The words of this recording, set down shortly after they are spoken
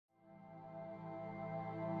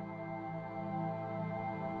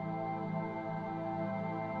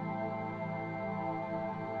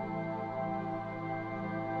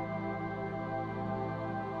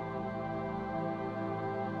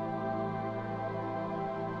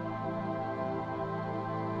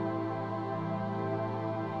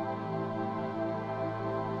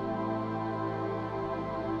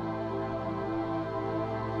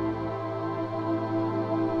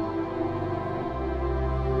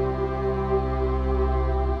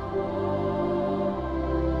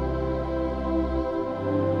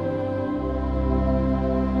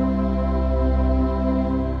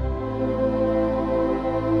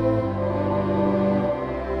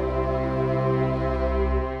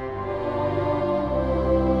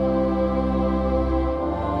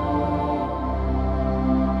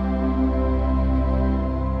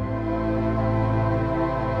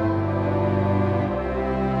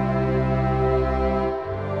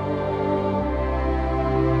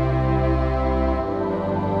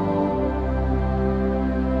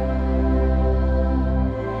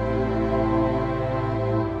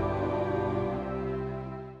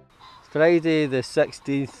Friday the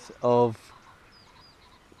 16th of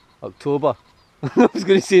October. I was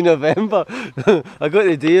going to say November. I got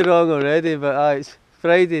the day wrong already, but it's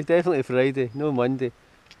Friday, definitely Friday, no Monday.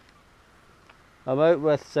 I'm out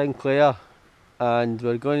with Sinclair and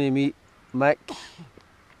we're going to meet Mick,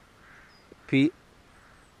 Pete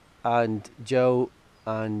and Jill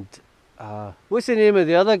and what's the name of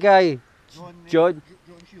the other guy? John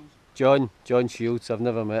Shields. John Shields. I've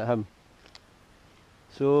never met him.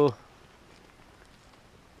 So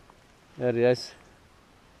there he is,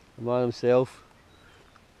 the man himself.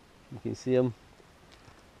 You can see him.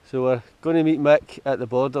 So we're going to meet Mick at the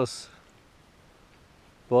border,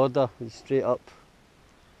 straight up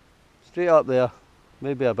there.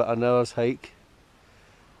 Maybe about an hour's hike.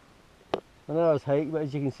 But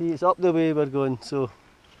as you can see, it's up the way we're going. So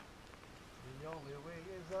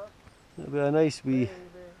it'll be a nice wee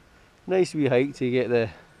hike to get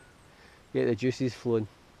the juices flowing.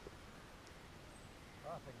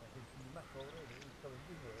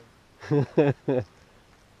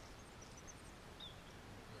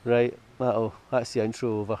 Right, that's the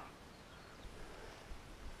intro over.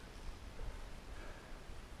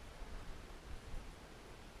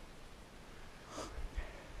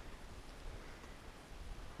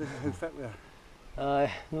 This is how fit we are.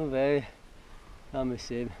 Aye, not very. I'm the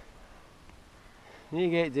same. You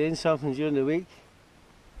get doing something during the week.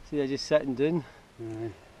 See, I just sitting down,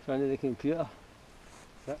 in front of the computer.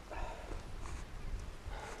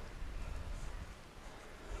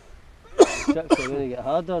 Trips are going to get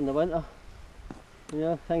harder in the winter.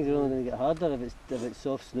 Yeah, things are only going to get harder if it's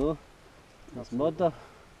soft snow. It's mudder.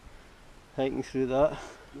 Hiking through that.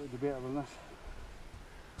 It'll be better than this.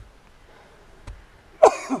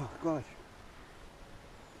 Oh, gosh.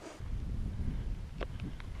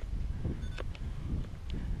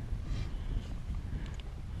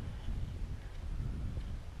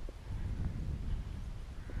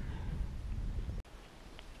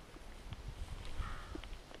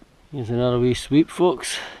 Here's another wee sweep,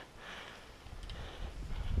 folks.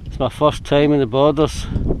 It's my first time in the borders.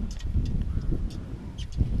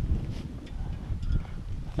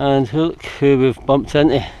 And look who we've bumped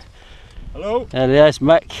into. Hello. There he is,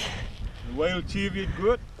 Mick. The wild Cheviot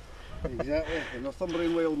goat. Exactly, the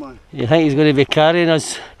Northumbrian wild man. You think he's going to be carrying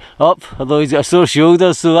us up, although he's got a sore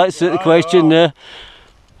shoulder, so that's the question there.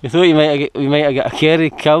 We thought we might have got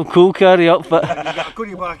a cool carry up, but You got a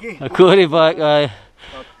curry back, eh? a curry back, aye.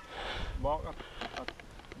 Marker.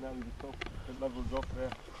 Now the top, it levels up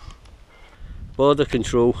there. Border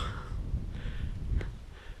control.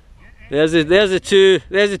 There's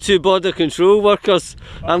the two border control workers.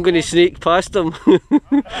 I'm going to sneak past them.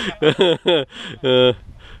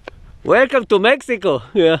 Welcome to Mexico.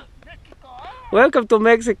 Yeah. Welcome to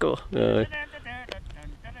Mexico.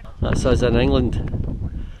 That's us in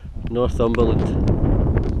England, Northumberland.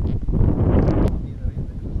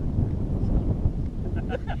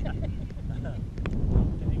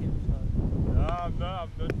 I'm not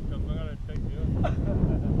going to take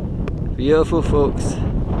you. Beautiful, folks.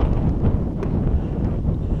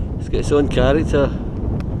 It's got its own character.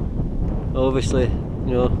 Obviously,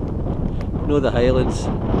 you know the Highlands.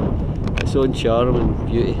 Its own charm and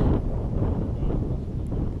beauty.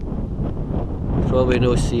 Probably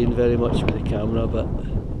no seeing very much with the camera, but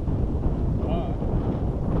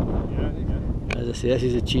as I say, this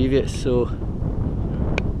is a Cheviot, so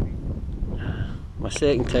my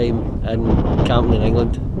second time in camping in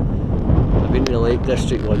England. I've been to the Lake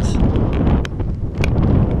District once.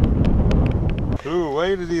 Ooh,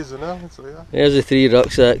 wide it is now. There's the 3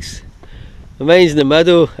 rucksacks. Mine's in the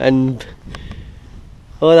middle, and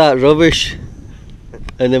all that rubbish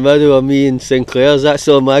in the middle of me and Sinclair's, that's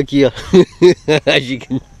all my gear. As you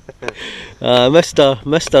can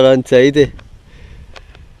Mr. Untidy.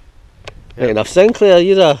 Right enough. Sinclair,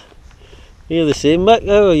 you're the same, Mick.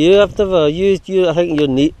 How are you? I've never used you. I think you're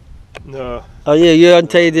neat. No. Oh yeah, you're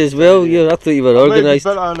untidy as well. I thought you were organised.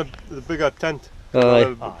 Better on the bigger tent.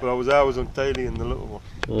 Aye. But I was untidy in the little one.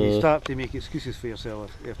 You start to make excuses for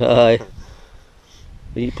yourself. Aye.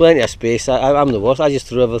 But you plenty of space. I'm the worst. I just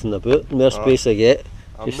throw everything about. The more space I get.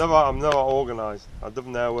 I'm never organised. I don't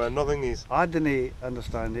know where nothing is. I didn't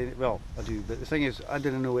understand it. Well, I do, but the thing is, I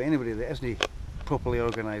didn't know anybody that isn't properly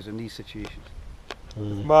organised in these situations.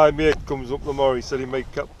 My mate comes up tomorrow. He said he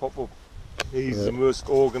might pop up. He's the most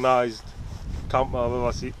organised camper I've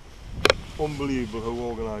ever seen. Unbelievable how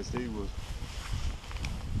organised he was.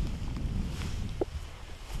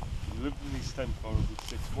 He lived in his tent for a good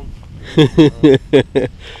 6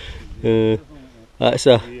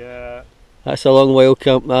 months. That's a long while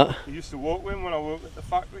camp, that. I used to walk with him when I worked at the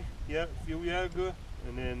factory, a few years ago,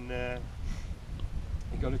 and then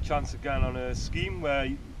he got a chance again on a scheme where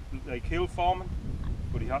he, like hill farming,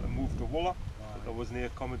 but he had to move to Wooler. There wasn't any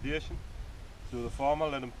accommodation, so the farmer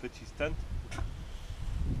let him pitch his tent.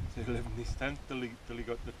 So he lived in his tent till he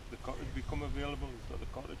got the cottage become available. He's got the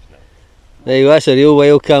cottage now. There you go, that's a real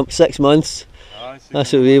wild camp, 6 months.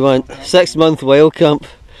 That's what we want, 6 month wild camp.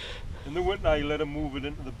 In the winter he let him move it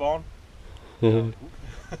into the barn. He had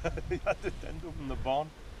the tent up in the barn.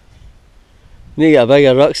 You need to get a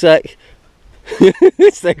bigger rucksack.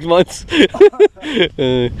 6 months. He's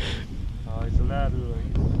a lad who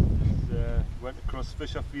went across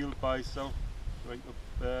Fisher Field by himself, right up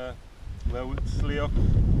there, where with Slayer.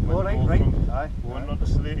 Oh, right. Aye. Went on to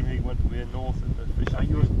Slayer, he went way north into Fisher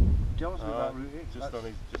You were Field. jealous of that route, eh? Just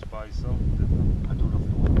by himself. I don't know if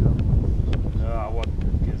you want to do that. No, I wasn't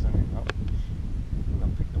in case anything happened. I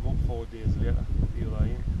picked him up 4 days later,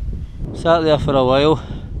 Sat there for a while,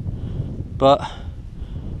 but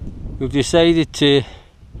we've decided to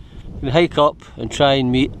hike up and try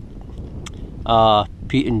and meet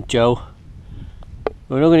Pete and Jill.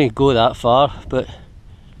 We're not going to go that far, but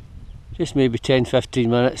just maybe 10-15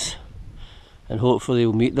 minutes, and hopefully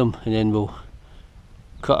we'll meet them, and then we'll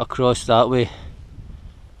cut across that way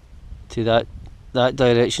to that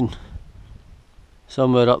direction.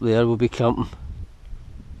 Somewhere up there we'll be camping.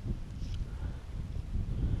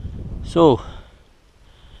 So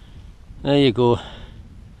there you go,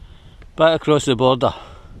 back across the border.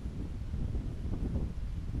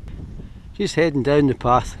 Just heading down the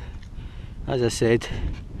path, as I said.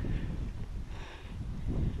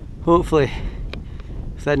 Hopefully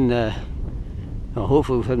within the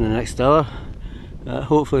next hour.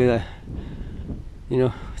 Hopefully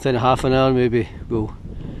within a half an hour maybe we'll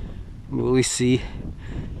at least see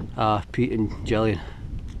Pete and Gillian.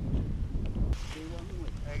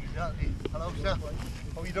 Exactly. Hello, sir.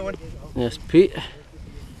 How are you doing? Yes, Pete.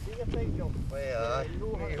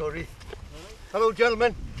 Hello,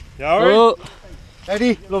 gentlemen. Hello.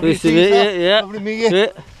 Eddie, lovely Nice to to see you. meet Sir. you. Yeah. Lovely to meet you.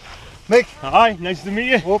 Sweet. Mick. Hi, nice to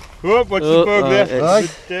meet you. What's the bug there? Aye.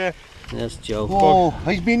 Good, There's Jill. Oh,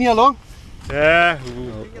 he's been here long? yeah.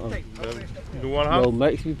 No one has. Well,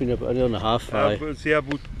 Mike's been about an hour and a half. Aye. But see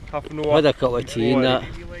about half an Had hour. a cup of tea and that.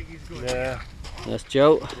 Yeah. That's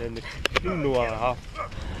Jill. And no hour and a half.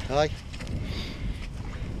 Aye.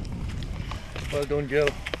 Well done, Jill.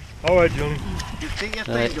 Alright, John. You take your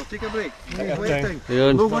Aye. time, you'll take a break. Take your time.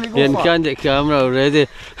 You're Who gonna on, go you're on for? candid camera already.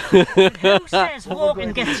 Who says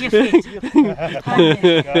walking gets you fit?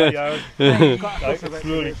 Yeah. That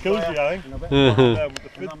slowly kills you, I think. With the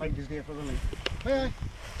fit.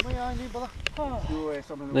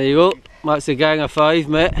 There you go. That's the gang of 5,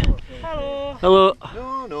 mate. Hello. Hello.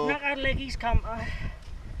 No. Knackered leggies camper.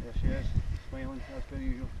 Yes, yes. Smiling, as per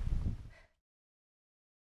usual.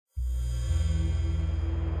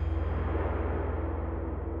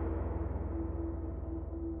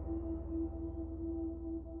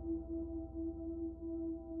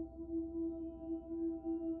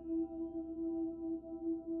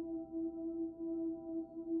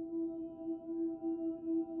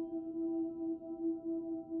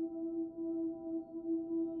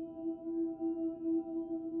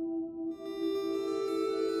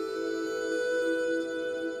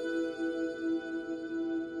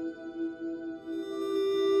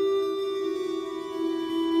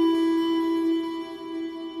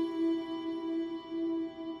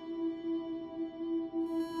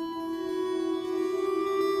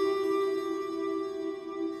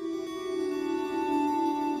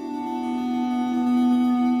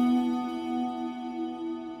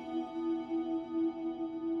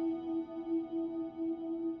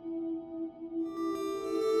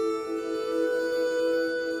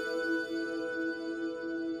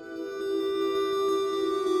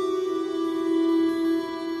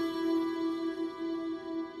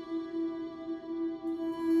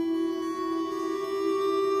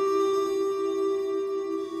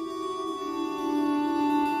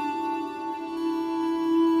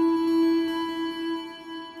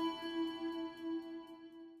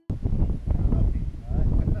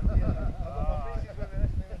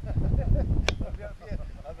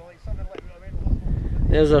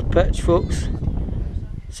 There's our pitch, folks.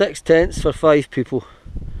 6 tents for 5 people.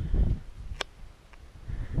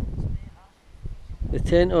 The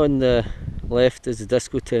tent on the left is the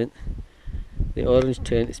disco tent. The orange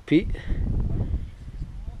tent is Pete.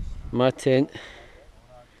 My tent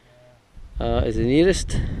is the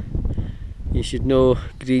nearest. You should know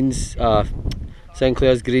Green's,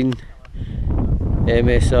 Sinclair's Green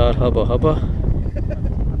MSR Hubba Hubba.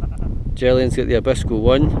 Gillian's got the Abisco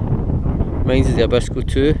 1, mine's is the Abisco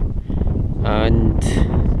 2, and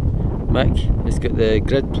Mick has got the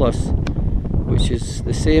Grid Plus which is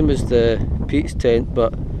the same as the Pete's tent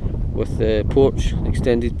but with the porch,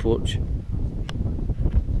 extended porch.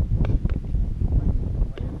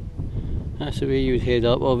 That's the way you would head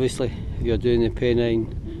up, obviously, if you're doing the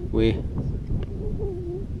Pennine way.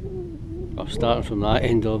 Or starting from that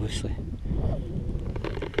end, obviously.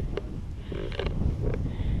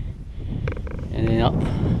 And then up.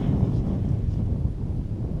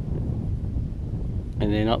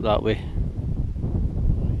 And then up that way.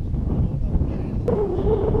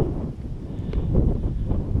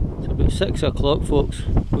 It's about 6 o'clock, folks.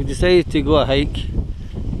 We decided to go a hike,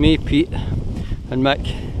 me, Pete and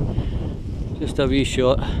Mick. Just a wee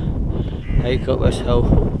short hike up this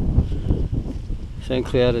hill.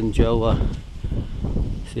 Sinclair and Jill are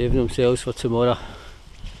saving themselves for tomorrow.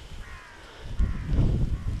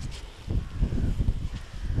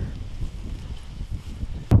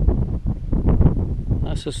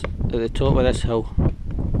 That's us at the top of this hill.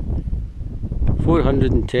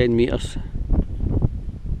 410 metres.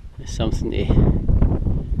 It's something to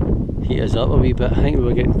heat us up a wee bit. I think we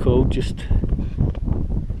were getting cold just,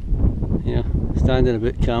 you know, standing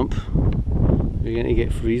about camp. We're going to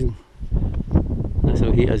get freezing. This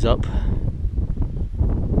will heat us up.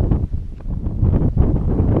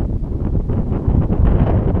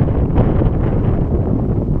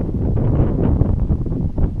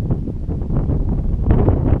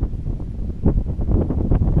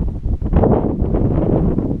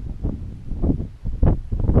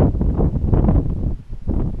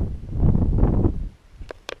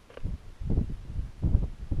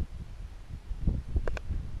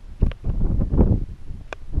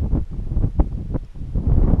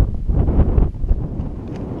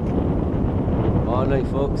 Morning,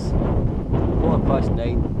 folks.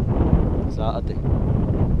 9:15 Saturday.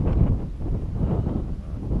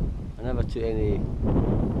 I never took any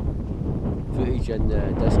footage in the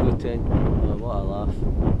disco tent. Oh, what a laugh.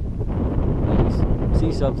 I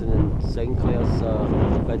see something in Sinclair's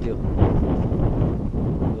video.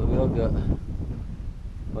 But we all got,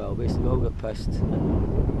 well, basically we all got pissed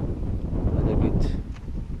and had a good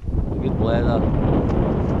blether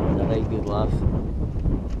and a right good laugh.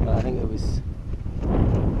 But I think it was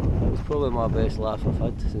probably my best laugh I've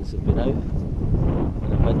had since I've been out.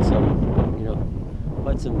 And I've had some, you know, I've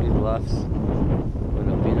had some good laughs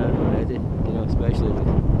when I've been out already, you know, especially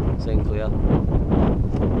with Sinclair.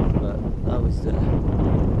 But that was for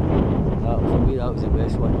me that was the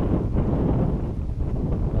best one.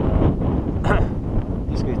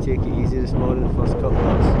 Just going to take it easy this morning, the first couple of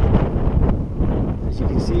hours. As you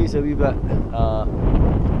can see, it's a wee bit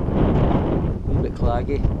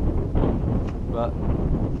claggy, but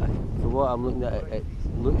from what I'm looking at, it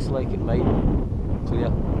looks like it might clear.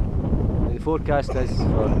 And the forecast is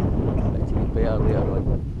for it to get better later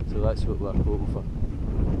on, so that's what we're hoping for.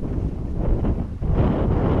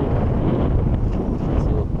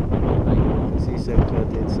 So, right, you can see Sinclair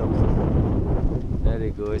did something. There he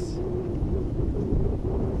goes.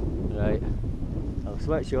 Right, I'll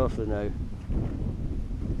switch off for now.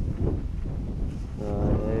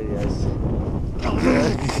 There he is.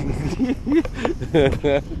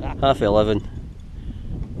 11:30.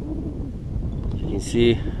 You can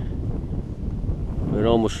see we're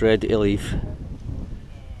almost ready to leave.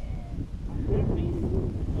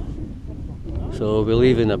 So we'll be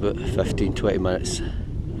leaving in about 15-20 minutes.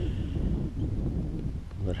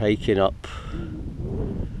 We're hiking up.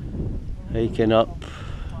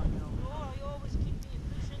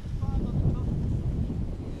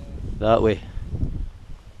 That way.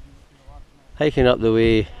 Hiking up the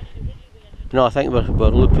way. No, I think we're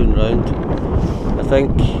looping round. I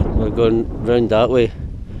think we're going round that way.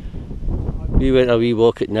 We went a wee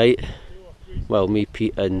walk at night. Well, me,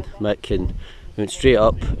 Pete and Mick, and went straight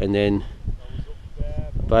up and then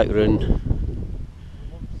back round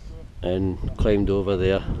and climbed over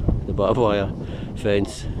there, the barbed wire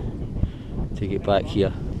fence, to get back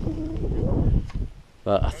here.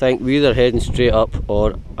 But I think we're either heading straight up,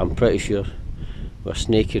 or I'm pretty sure we're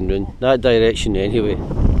snaking round that direction anyway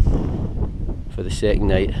for the second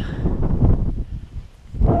night.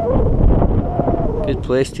 Good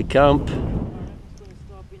place to camp.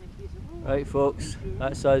 Right, folks,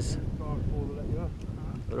 that's us.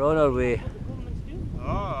 We're on our way.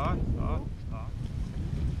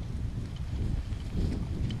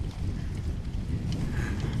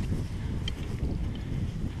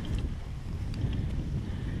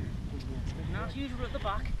 As usual at the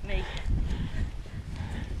back, me.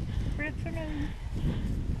 Bread for me.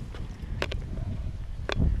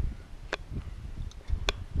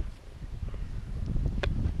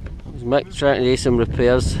 Mick trying to do some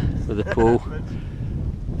repairs with the pole.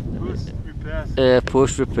 Post repairs.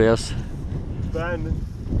 Post repairs. behind me.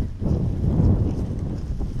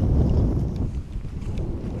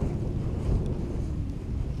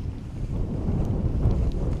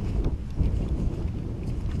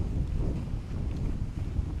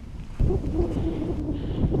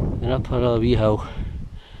 And up another wee hill.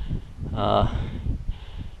 I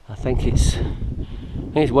think it's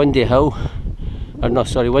Windy Hill. Or no,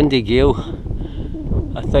 sorry, Windy Gale.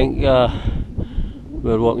 I think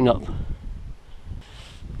we're walking up.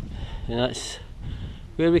 And that's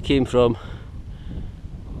where we came from.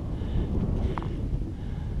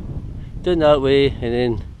 Down that way and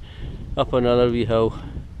then up another wee hill.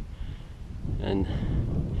 And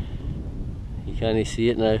you can't see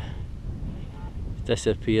it now. It's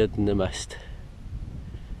disappeared in the mist.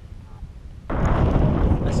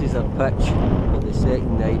 This is our pitch for the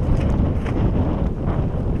second night.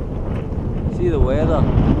 See the weather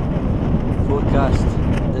forecast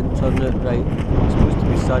didn't turn out right. It's supposed to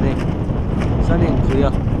be sunny and clear.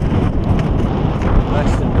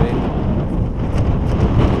 Mist and rain.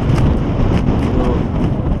 So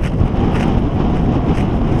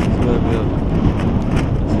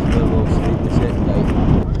this is where we'll sleep the second night.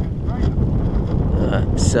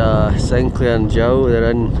 That's Sinclair and Joe. They're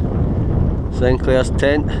in Sinclair's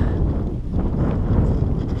tent,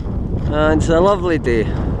 and it's a lovely day.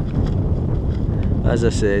 As I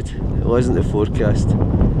said, it wasn't the forecast.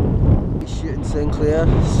 He's shooting Sinclair,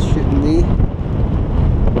 he's shooting me.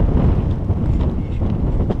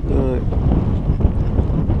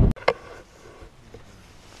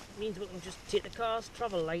 Means we can just take the cars,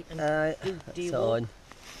 travel light, and do it's walk. on.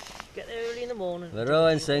 Get there early in the morning. We're all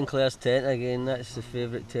in Sinclair's tent again. That's the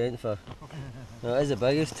favourite tent for. No, it is the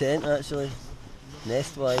biggest tent actually.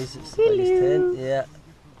 Nest wise, it's the biggest tent. Yeah.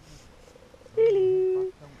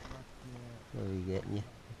 Hello. What are we getting you?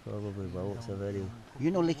 Probably will. It's a very.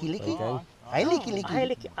 You know licky licky? Thing. I licky licky. I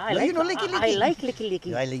like. No, you know licky licky. I like licky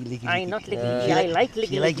licky. I like licky licky. I not licky licky. I like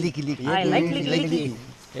licky You like licky. licky licky. I like licky licky.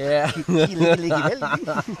 Yeah. Licky licky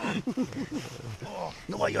licky.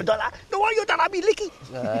 No, you don't. No, you don't. Be licky.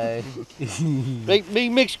 Aye. Right, me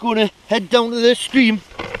and Mick's going to head down to the stream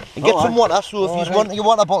and get some water, so if you want your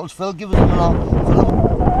water bottles filled, give us them and I'll fill them.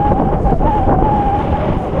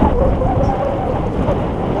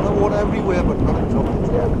 Water everywhere, but not in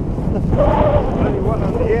chocolates, yeah. Only one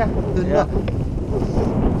on the air. Yeah.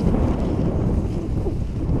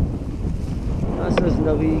 This isn't a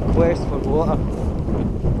wee quest for water.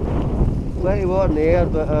 Plenty of water in the air,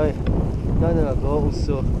 but none in our bottles,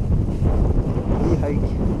 so wee hike.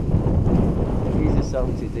 Easy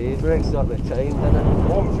something today. Breaks up the time, doesn't it?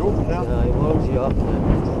 Warms you up now. Yeah, it warms you up.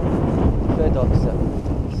 Fed up sitting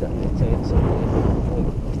in the tent somewhere.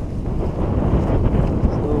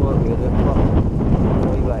 It's no what we're doing, but a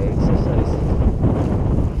wee bit of exercise.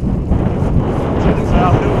 It's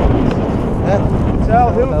our hill. It's our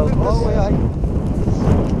hill. Well, Oh, aye.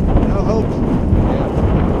 That'll help.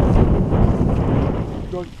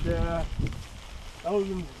 Got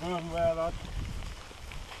Elgin burn where that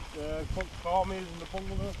farm is in the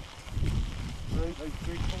bungalow. Right, like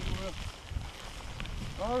big bungalow.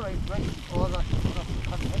 Alright, right. Oh, that's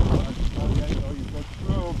Oh yeah, oh you've got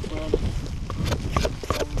grove burn.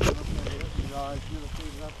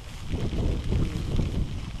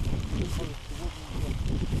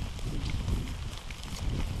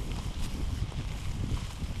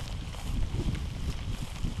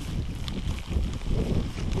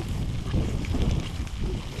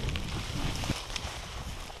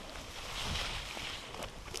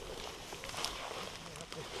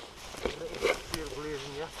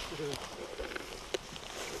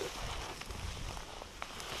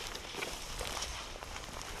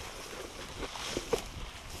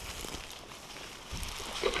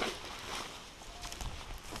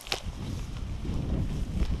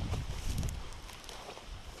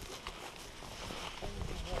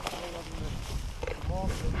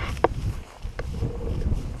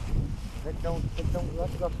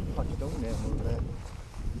 That's got some punch down there,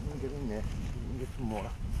 we'll get in there, we can get some water.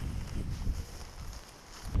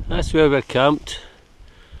 That's where we're camped.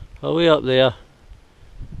 Away up there.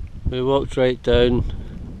 We walked right down,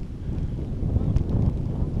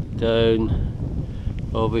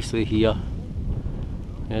 obviously here.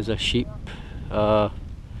 There's a sheep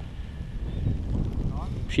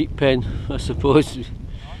pen, I suppose.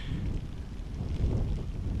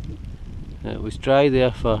 It was dry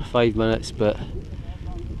there for 5 minutes, but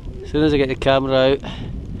as soon as I get the camera out,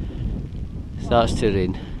 it starts to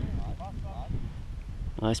rain.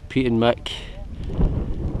 That's Pete and Mick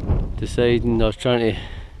deciding, or trying to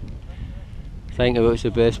think about what's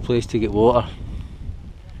the best place to get water.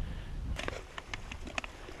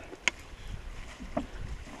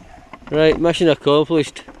 Right, mission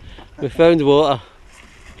accomplished. We found water.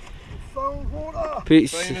 Found water.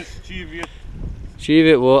 Pete's Finest Cheviot.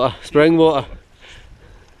 Cheviot water, spring water.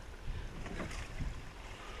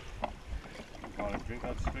 Can't drink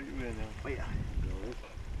that straight away now.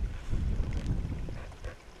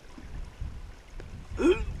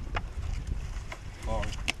 Oh,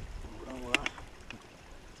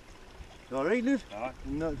 Alright, Luke? aye.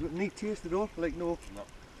 No, neat taste at all? Like no?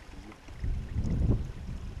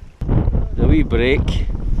 The wee break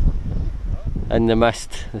in the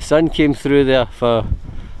mist. The sun came through there for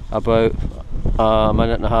about a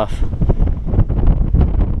minute and a half.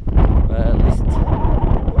 But at least,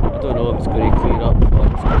 I don't know if it's going to clear up or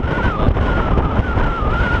it's going to be wet.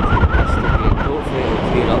 Hopefully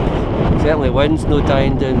it'll clear up. Certainly wind's no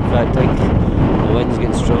dying down, in fact I think the wind's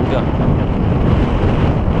getting stronger.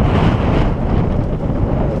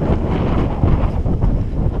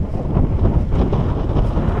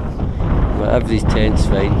 But everybody's tent's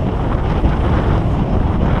fine.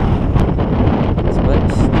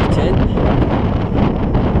 Splits the tent.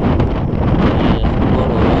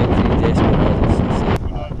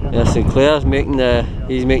 Yeah, Sinclair's making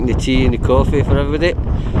he's making the tea and the coffee for everybody.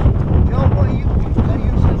 John, what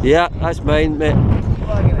are you? Yeah, that's mine, mate.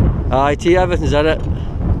 Aye, tea, everything's in it.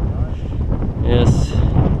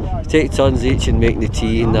 Yes. Take tons each and making the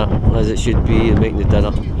tea and that, as it should be, and making the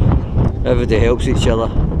dinner. Everybody helps each other.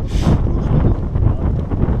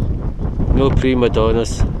 No prima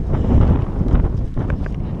donnas.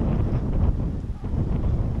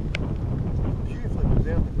 Beautifully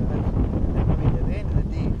preserved as it is. I mean, at the end of the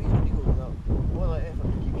day, these people have all that effort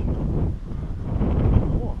to keep you.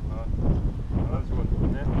 Oh, That's one.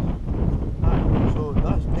 Yeah. so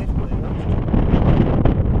that's definitely that's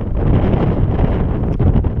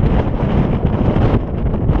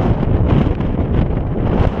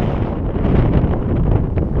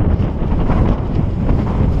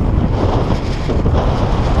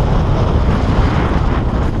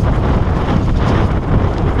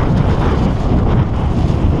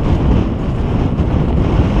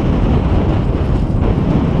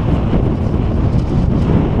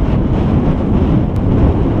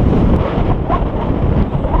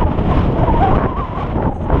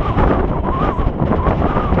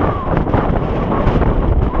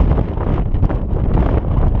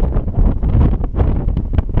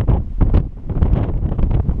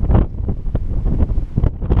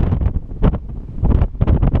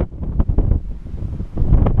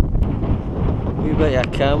A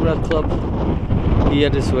camera club here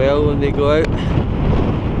as well when they go out.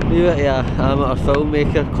 Maybe a amateur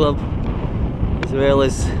filmmaker club as well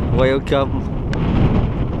as wild camping.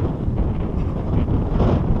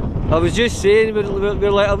 I was just saying we're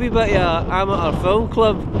like a wee bit of an amateur film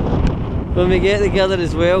club when we get together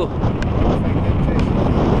as well.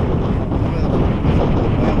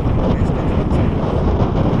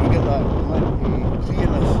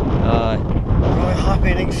 Aye. really happy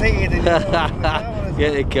and excited. And,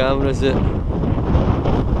 Get the cameras out.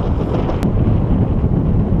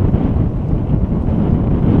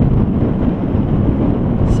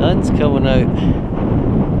 Sun's coming out.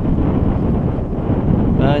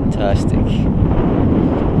 Fantastic.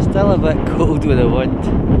 Still a bit cold with the wind,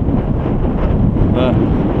 but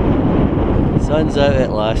sun's out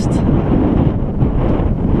at last.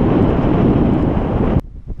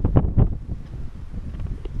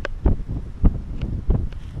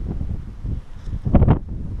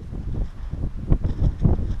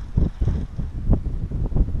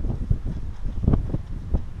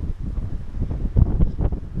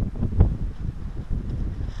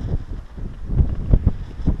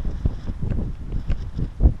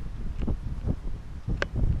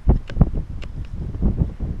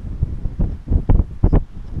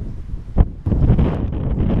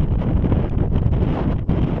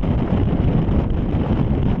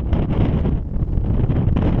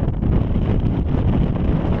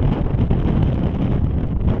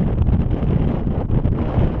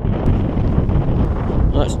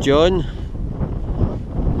 That's John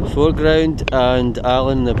in the foreground and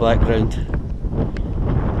Alan in the background.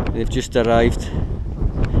 They've just arrived.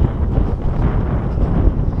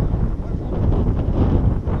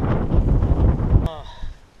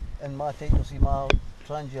 in my tent you'll see my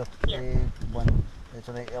transier one.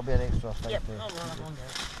 It'll be an extra thing. Yep, I'll run that one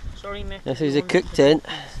down. Sorry, mate. This is a cook tent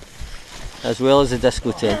as well as a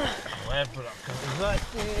disco tent.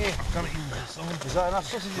 Is that enough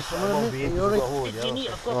sausages for me? If you need,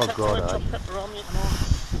 I've got pepperoni at the moment.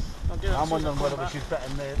 I'll do it. I'm wondering whether we should fit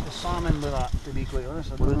in the salmon with that, to be quite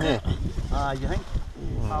honest. Wouldn't you? You think?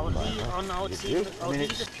 I would leave on, I would see it. I mean,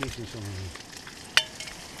 it's cheesy something.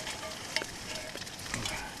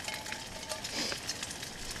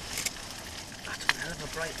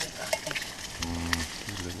 right like that.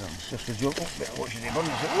 It's just a joke. Oh, better watch your neighbour. Oh,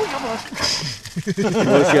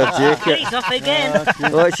 What's your jacket? He's off again.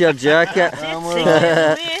 What's your jacket? That's it, sing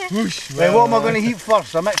it away. Right, what am I going to heat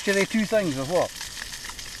first? A mixture of two things, or what?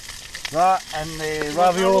 That and the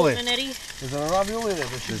ravioli. Opening, Eddie. Is there a ravioli there?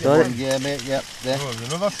 There should be Got one. it? Yeah, mate, yep, there. Oh, there's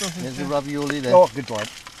another stuff. There's the ravioli there. Oh, good lad.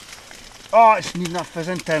 Oh, it's needing a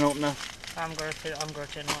fizzing tin opener. I'm going to turn on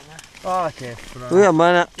that. Oh, okay. Wait a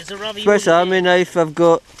minute. There's a ravioli. Swiss Army knife I've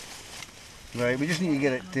got. Right, we just need to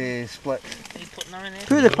get it split. Are you putting that in there?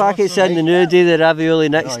 Put the packets in and now do the ravioli Oh,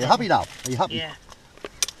 next. are you happy now? Are you happy? Yeah.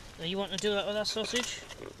 Are you wanting to do that with that sausage?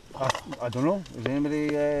 I don't know. Is anybody,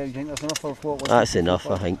 do you think that's enough for what? That's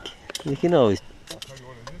enough, I think. You can always.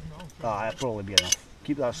 Ah, that'll probably be enough.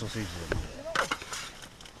 Keep that sausage in.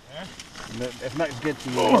 If Nick's good to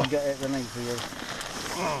you, you can get it the night for your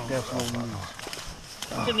personal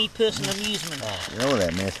needs. For me, personal amusement. You know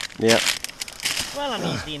that, mate. Yeah. Well, I'm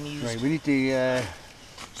easily amused. Right, we need to,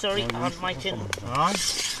 Sorry, on my tin. Aye.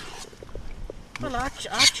 Well, I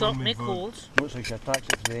chop my coals. looks like she attacks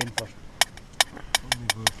it to the end first,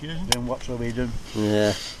 Occasion. then works her way down.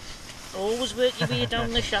 Yeah. Always work your way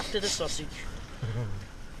down the shaft of the sausage.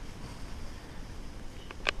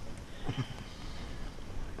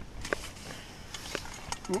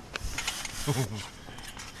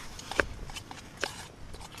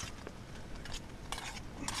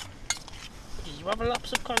 Did you have a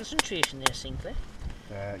lapse of concentration there, Sinclair?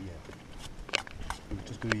 Yeah.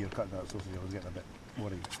 Just the way you're cutting that sausage, I was getting a bit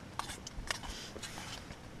worried.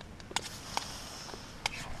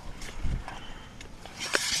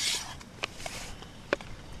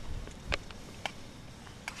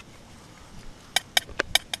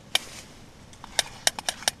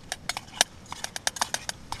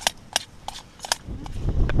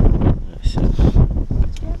 That's it.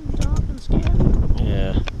 It's getting dark and scary.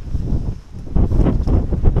 Yeah.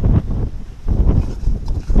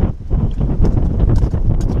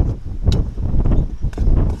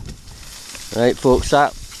 Right, folks,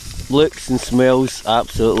 that looks and smells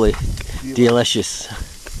absolutely delicious.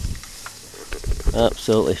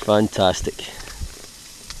 Absolutely fantastic.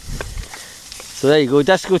 So there you go,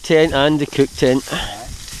 disco tent and the cook tent.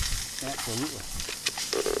 Absolutely.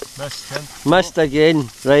 Best tent. Missed again.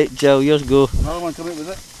 Right, Jill, yours go. Another one come out with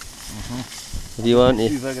it? What do you want Too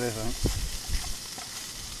to? vigorous, I think.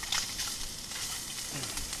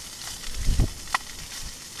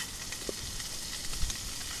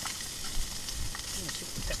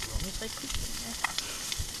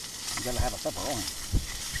 You gotta have a pepper on.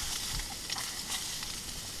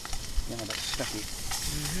 Getting a bit sticky.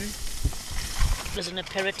 There's an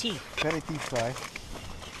aperitif. Aperitif fry.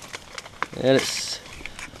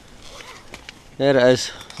 There it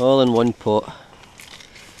is, all in one pot.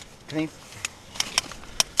 Knife.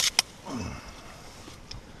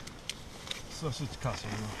 Sausage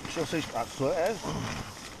casserole. Sausage, that's what it is.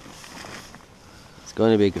 It's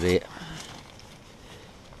going to be great.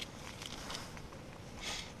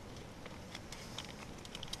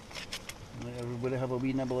 Let everybody have a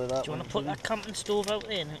wee nibble of that. Do you want to put that camping stove out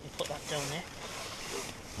there and put that down there?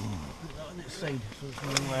 Put that on its side so it's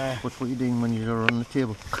no, What's what you're doing when you're on the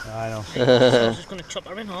table? I know. So I was just going to chop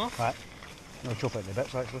her in half. I'll chop it into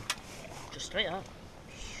bits actually. Just straight up.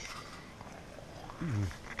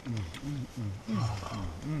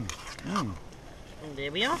 And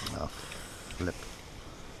there we are. Oh, flip.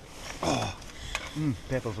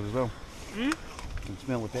 Peppers as well. You can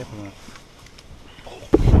smell the pepper in it.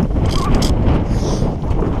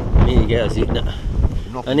 I need to get us eating it.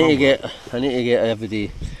 Knock I need them to get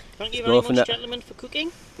everybody. Thank you Go very for much, it. gentlemen, for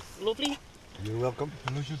cooking. Lovely. You're welcome.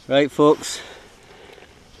 Delicious. Right, folks,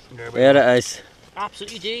 there it is.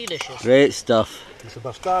 Absolutely delicious. Great stuff. It's the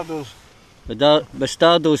bastardos.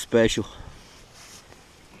 Bastardo special.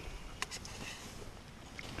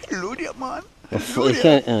 Load it, man. You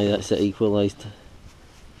can't, aye, that's it, equalised.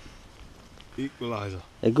 Equaliser.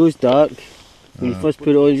 It goes dark. When you first put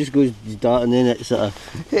it on, it just goes dark and then it sort of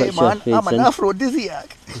Hey puts man, your I'm face an in.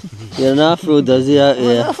 aphrodisiac. You're an aphrodisiac, I'm an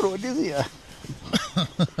yeah. aphrodisiac.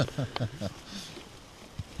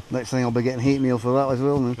 Next thing I'll be getting hate mail for that as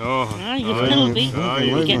well now. Oh, Ah, you will be.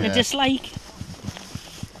 You're getting yeah. a dislike.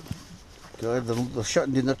 God, they're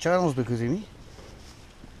shutting down their channels because of me.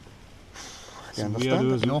 You understand?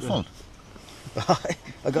 weirdos. It's your fault.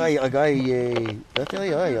 a guy, I tell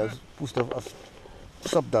you, I was supposed to have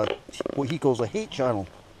subbed that, what he calls a hate channel.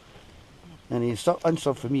 And he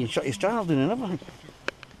unsubbed for me and shut his channel down and everything.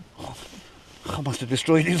 Oh, I must have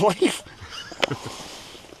destroyed his life.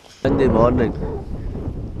 Monday morning,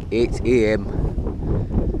 8 AM.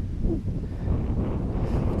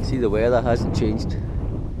 See, the weather hasn't changed.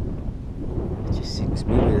 It just seems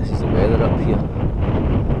thinks maybe this is the weather up here.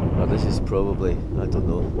 Or this is probably, I don't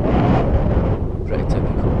know, pretty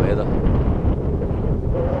typical weather.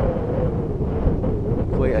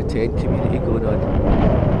 Quite a tent community going on.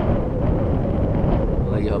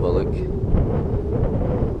 I'll let you have a look.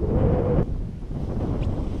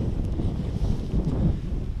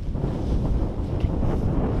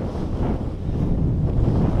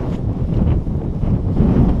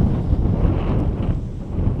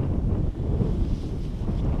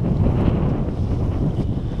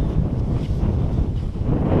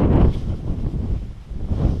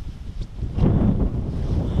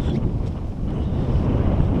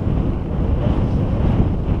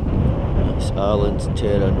 Ireland's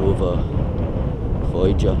Terra Nova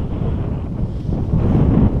Voyager,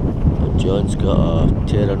 and John's got a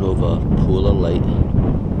Terra Nova polar light.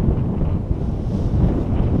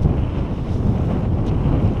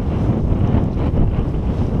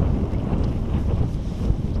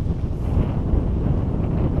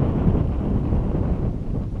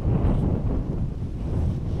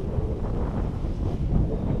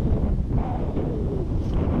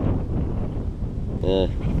 Yeah.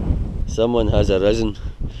 Someone has arisen.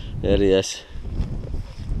 There he is.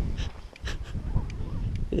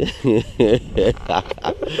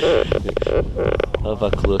 Have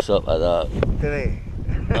a close up at that. Today.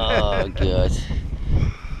 Oh god.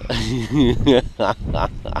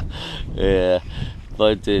 Yeah,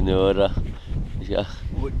 bloody Nora. Yeah.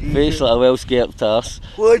 Face like a well scarped arse.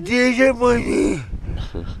 What day is it, Monday?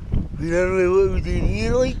 We don't know what we did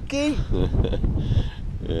here, like, eh?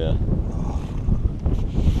 Yeah.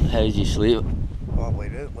 How did you sleep? Oh, I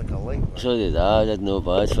went out like a light. So did I did no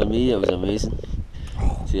bad. For me it was amazing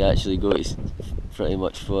to actually go to pretty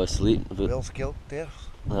much fall asleep. But Well skilled there.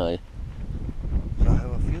 aye. Is that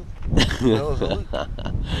how I feel? Well as I look.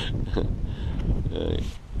 Aye.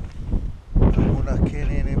 I don't care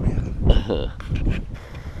anymore.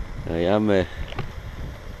 I am You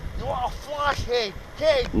want a flash head?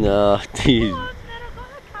 Head! no, tea.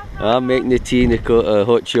 I'm making the tea and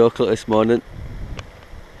hot chocolate this morning.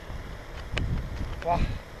 What?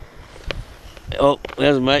 Oh,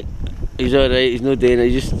 there's Mike. He's alright, he's not doing it,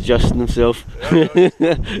 he's just adjusting himself. Tucking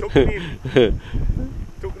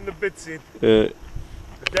the bits in, the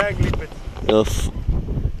dangly bits.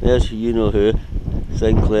 There's you know who,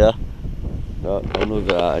 Sinclair. No, I'll not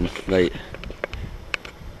get that in. Right.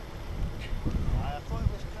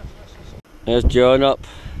 There's John up.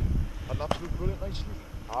 An absolute brilliant night's sleep.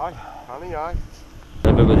 Aye, honey, aye.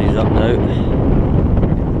 Everybody's up now.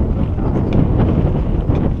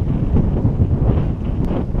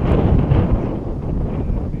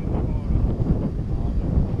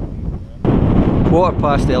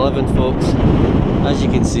 11:15, folks. As you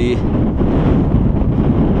can see,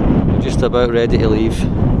 we're just about ready to leave,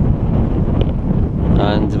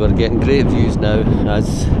 and we're getting great views now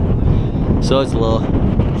as sod's law.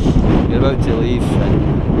 We're about to leave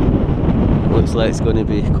and it looks like it's going to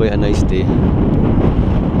be quite a nice day.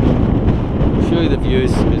 I'll show you the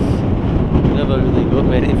views because we never really got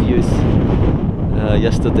many views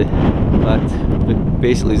yesterday. In fact,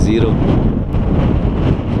 basically zero.